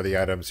 These are the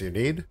items you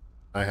need.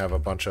 I have a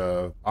bunch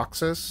of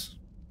boxes.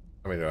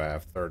 How many do I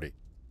have? 30.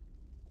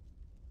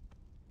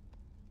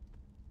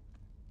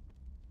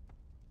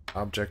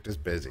 Object is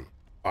busy.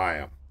 Buy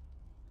them.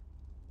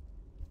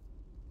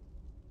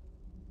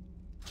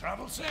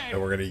 Travel safe. And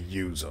we're going to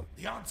use them.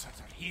 The answers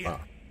are here.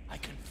 I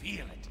can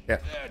feel it. Yeah,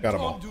 got them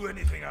all. Don't do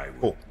anything I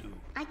won't do.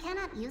 I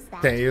cannot use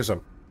that. Can't use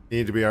them. You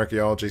need to be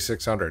Archaeology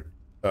 600.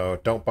 So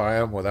don't buy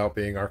them without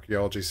being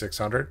Archaeology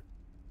 600.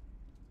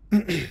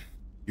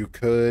 You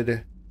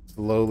could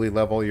slowly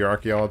level your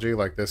Archaeology.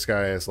 Like this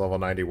guy is level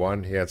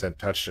 91. He hasn't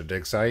touched a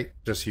dig site.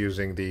 Just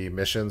using the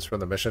missions from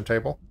the mission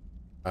table.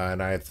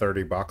 And I had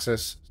 30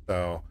 boxes.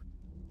 So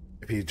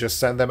if you just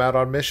send them out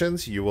on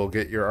missions, you will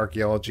get your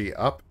Archaeology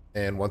up.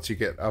 And once you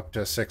get up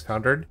to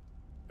 600,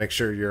 make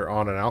sure you're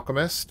on an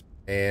Alchemist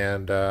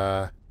and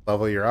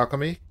level your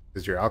Alchemy,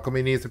 because your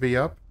Alchemy needs to be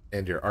up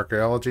and your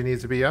Archaeology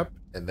needs to be up.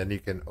 And then you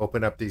can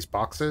open up these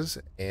boxes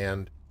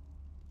and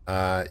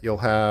you'll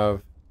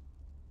have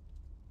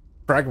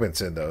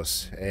fragments in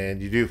those.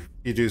 And you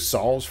do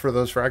solves for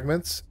those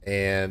fragments,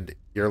 and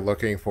you're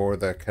looking for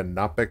the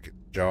Canopic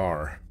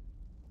Jar.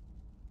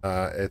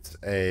 It's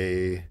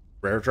a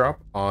rare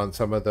drop on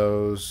some of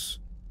those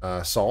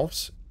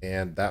solves,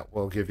 and that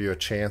will give you a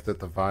chance at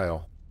the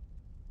Vial.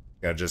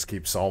 You gotta just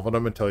keep solving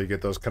them until you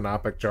get those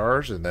Canopic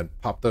Jars, and then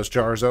pop those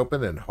jars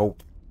open and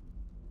hope.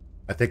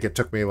 I think it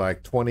took me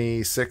like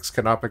 26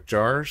 Canopic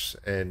Jars,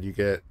 and you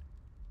get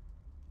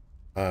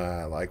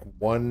like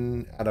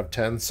 1 out of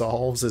 10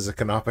 solves is a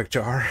Canopic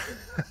Jar.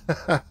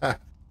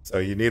 So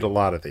you need a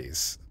lot of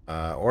these.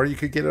 Or you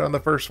could get it on the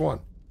first one.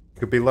 You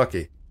could be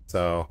lucky.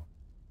 So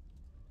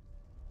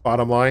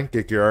bottom line,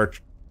 get your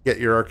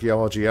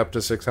Archaeology up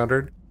to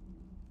 600.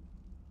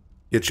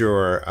 Get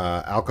your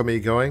Alchemy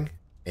going,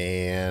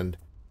 and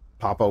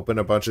pop open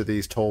a bunch of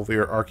these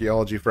Tolvir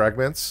archaeology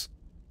fragments.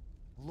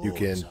 You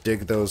can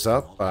dig those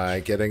up by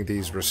getting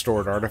these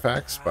restored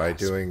artifacts by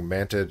doing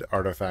Manted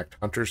Artifact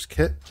Hunter's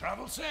Kit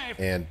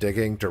and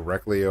digging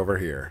directly over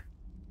here.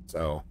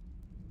 So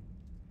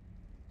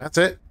that's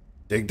it.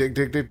 Dig, dig,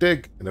 dig, dig,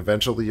 dig. And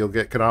eventually you'll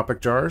get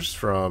Canopic Jars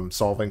from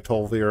solving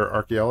Tolvir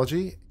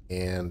archaeology.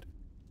 And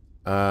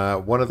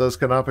one of those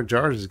Canopic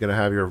Jars is going to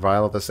have your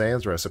Vial of the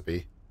Sands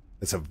recipe.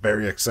 It's a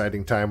very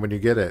exciting time when you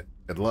get it.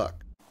 Good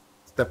luck.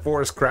 Step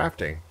 4 is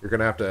crafting. You're going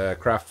to have to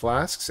craft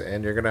flasks,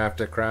 and you're going to have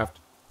to craft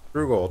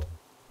true gold.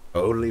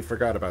 Totally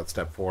forgot about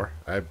step 4.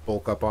 I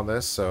bulk up on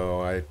this,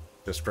 so I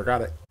just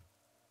forgot it.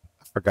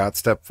 I forgot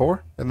step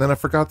 4, and then I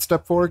forgot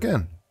step 4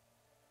 again.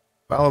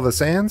 Vial of the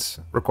Sands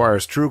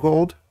requires true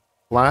gold,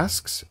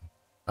 flasks,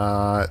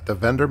 the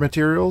vendor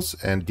materials,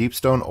 and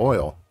deepstone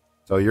oil.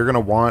 So you're going to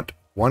want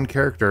one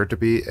character to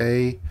be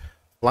a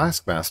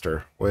flask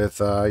master with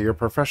your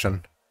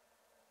profession.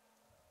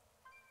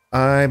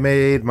 I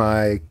made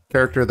my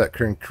character that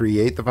can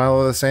create the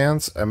Vial of the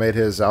Sands. I made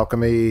his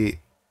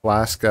alchemy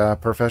flask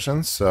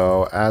profession,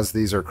 so as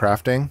these are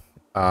crafting,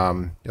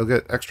 you'll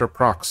get extra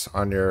procs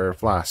on your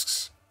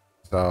flasks.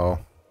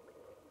 So,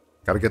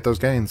 gotta get those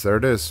gains. There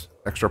it is.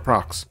 Extra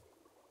procs.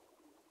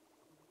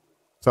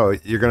 So,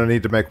 you're going to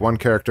need to make one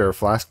character a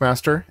flask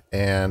master,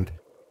 and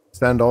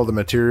send all the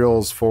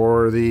materials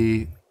for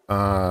the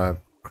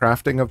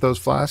crafting of those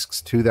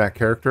flasks to that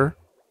character.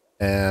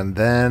 And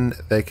then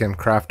they can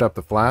craft up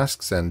the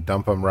flasks and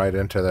dump them right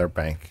into their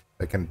bank.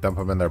 They can dump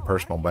them in their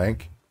personal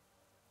bank.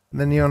 And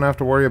then you don't have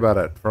to worry about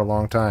it for a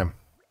long time.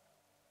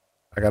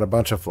 I got a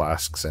bunch of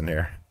flasks in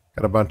here.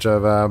 Got a bunch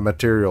of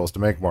materials to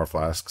make more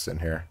flasks in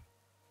here.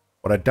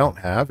 What I don't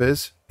have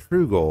is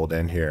true gold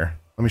in here.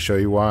 Let me show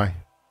you why.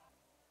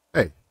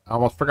 Hey, I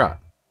almost forgot.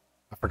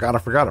 I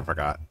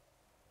forgot.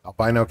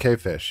 Albino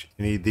cavefish.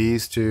 You need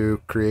these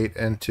to create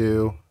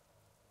into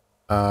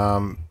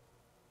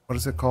what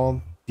is it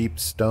called? Deep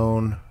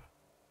stone.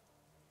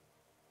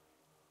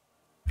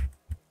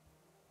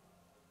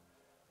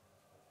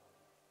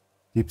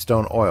 Deep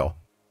stone oil.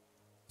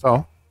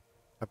 So,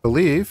 I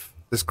believe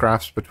this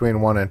crafts between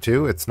 1 and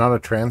 2. It's not a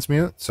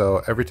transmute,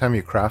 so every time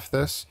you craft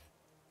this,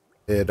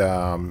 it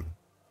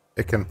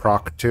can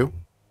proc 2.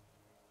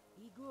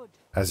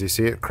 As you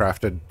see, it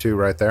crafted 2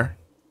 right there.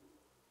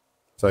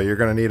 So you're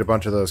going to need a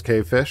bunch of those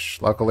cave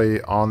fish.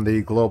 Luckily, on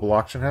the global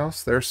auction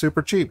house, they're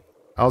super cheap.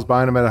 I was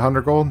buying them at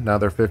 100 gold, now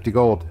they're 50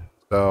 gold.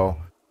 So,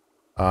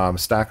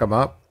 stack them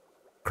up,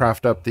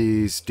 craft up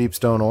these deep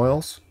stone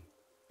oils.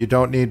 You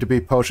don't need to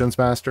be potions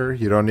master,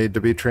 you don't need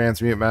to be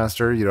transmute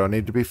master, you don't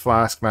need to be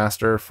flask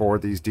master for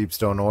these deep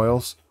stone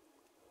oils.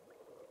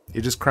 You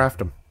just craft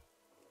them.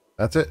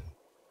 That's it.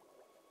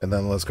 And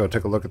then let's go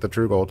take a look at the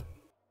true gold.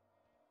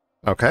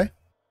 Okay.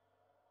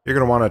 You're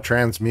going to want to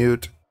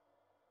transmute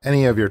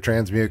any of your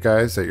transmute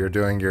guys that you're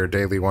doing your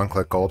daily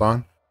one-click gold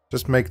on.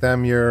 Just make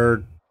them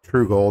your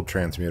true gold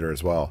transmuter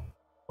as well.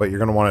 What you're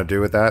going to want to do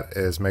with that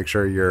is make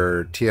sure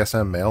your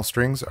TSM mail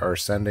strings are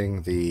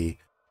sending the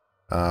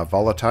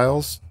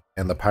volatiles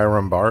and the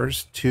pyrum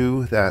bars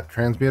to that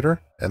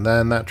transmuter, and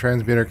then that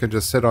transmuter can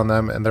just sit on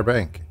them in their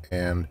bank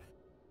and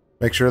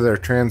make sure they're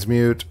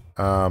transmute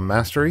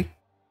mastery,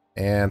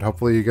 and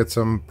hopefully you get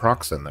some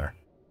procs in there.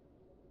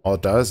 All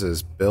it does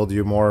is build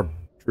you more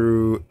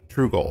true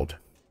gold.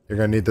 You're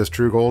going to need this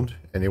true gold,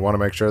 and you want to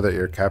make sure that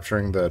you're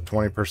capturing the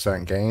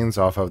 20% gains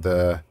off of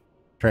the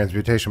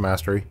transmutation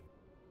mastery.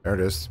 There it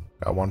is.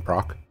 Got 1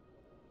 proc.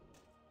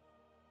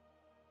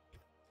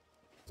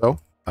 So,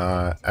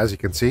 as you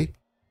can see,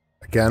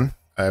 again,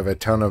 I have a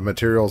ton of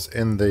materials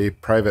in the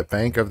private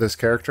bank of this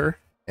character,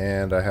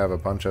 and I have a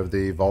bunch of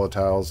the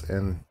volatiles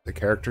in the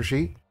character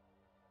sheet,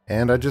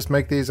 and I just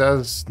make these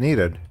as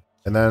needed.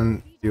 And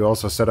then you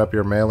also set up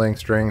your mailing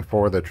string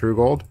for the true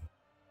gold.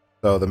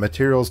 So the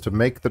materials to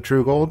make the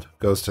true gold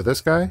goes to this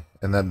guy,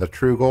 and then the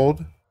true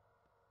gold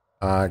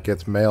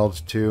gets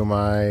mailed to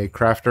my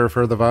crafter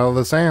for the Vial of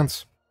the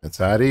Sands. It's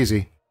that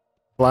easy.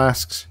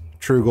 Flasks,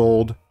 true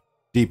gold,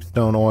 deep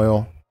stone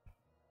oil.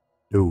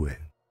 Do it.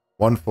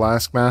 1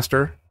 flask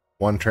master,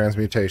 1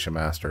 transmutation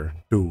master.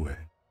 Do it.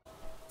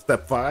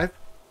 Step 5,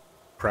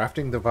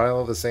 crafting the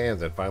Vial of the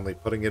Sands and finally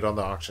putting it on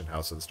the auction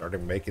house and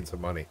starting making some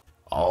money.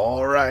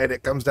 All right,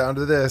 it comes down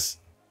to this.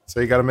 So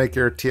you got to make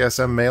your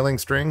TSM mailing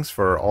strings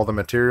for all the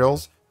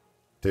materials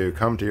to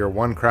come to your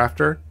one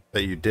crafter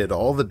that you did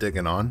all the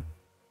digging on.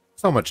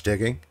 So much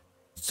digging,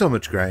 so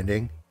much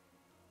grinding,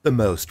 the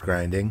most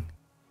grinding.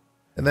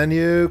 And then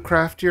you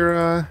craft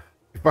your,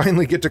 you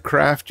finally get to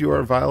craft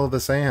your Vial of the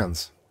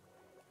Sands.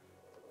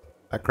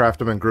 I craft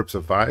them in groups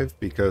of 5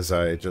 because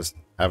I just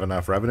have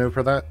enough revenue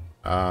for that.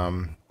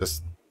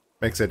 Just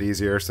makes it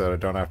easier so that I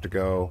don't have to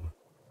go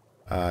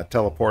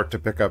teleport to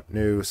pick up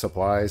new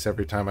supplies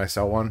every time I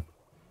sell one.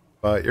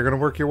 But you're going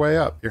to work your way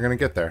up. You're going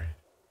to get there.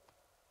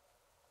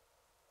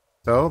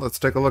 So let's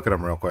take a look at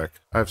them real quick.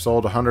 I've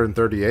sold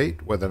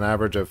 138 with an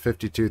average of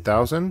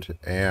 52,000,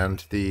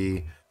 and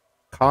the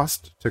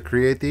cost to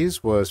create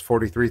these was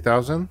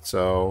 43,000.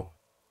 So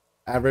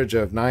average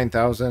of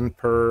 9,000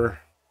 per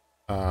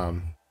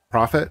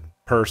profit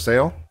per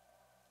sale.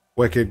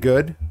 Wicked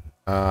good.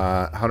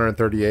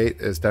 138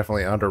 is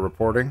definitely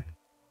underreporting.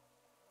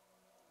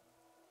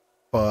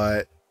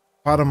 But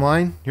bottom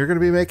line, you're going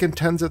to be making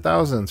tens of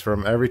thousands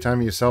from every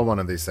time you sell one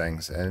of these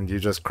things, and you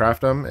just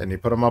craft them and you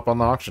put them up on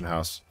the auction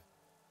house.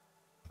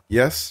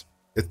 Yes,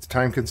 it's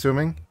time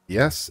consuming.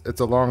 Yes, it's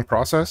a long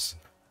process.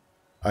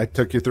 I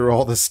took you through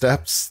all the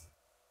steps.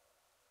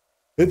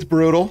 It's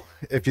brutal.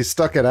 If you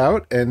stuck it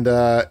out and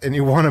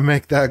you want to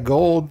make that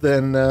gold,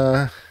 then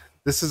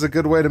this is a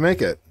good way to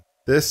make it.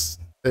 This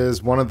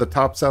is one of the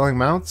top selling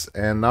mounts,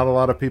 and not a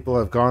lot of people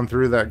have gone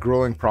through that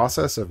grueling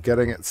process of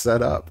getting it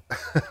set up.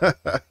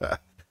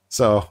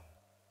 So,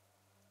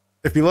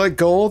 if you like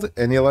gold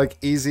and you like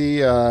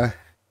easy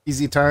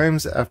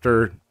times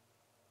after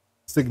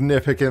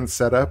significant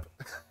setup,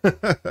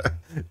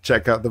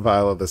 check out the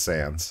Vial of the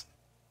Sands.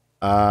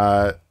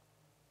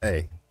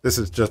 Hey, this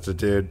is just a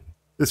dude.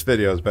 This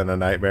video has been a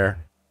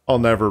nightmare. I'll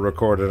never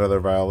record another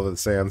Vial of the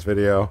Sands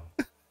video,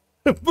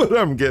 but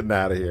I'm getting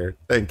out of here.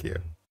 Thank you.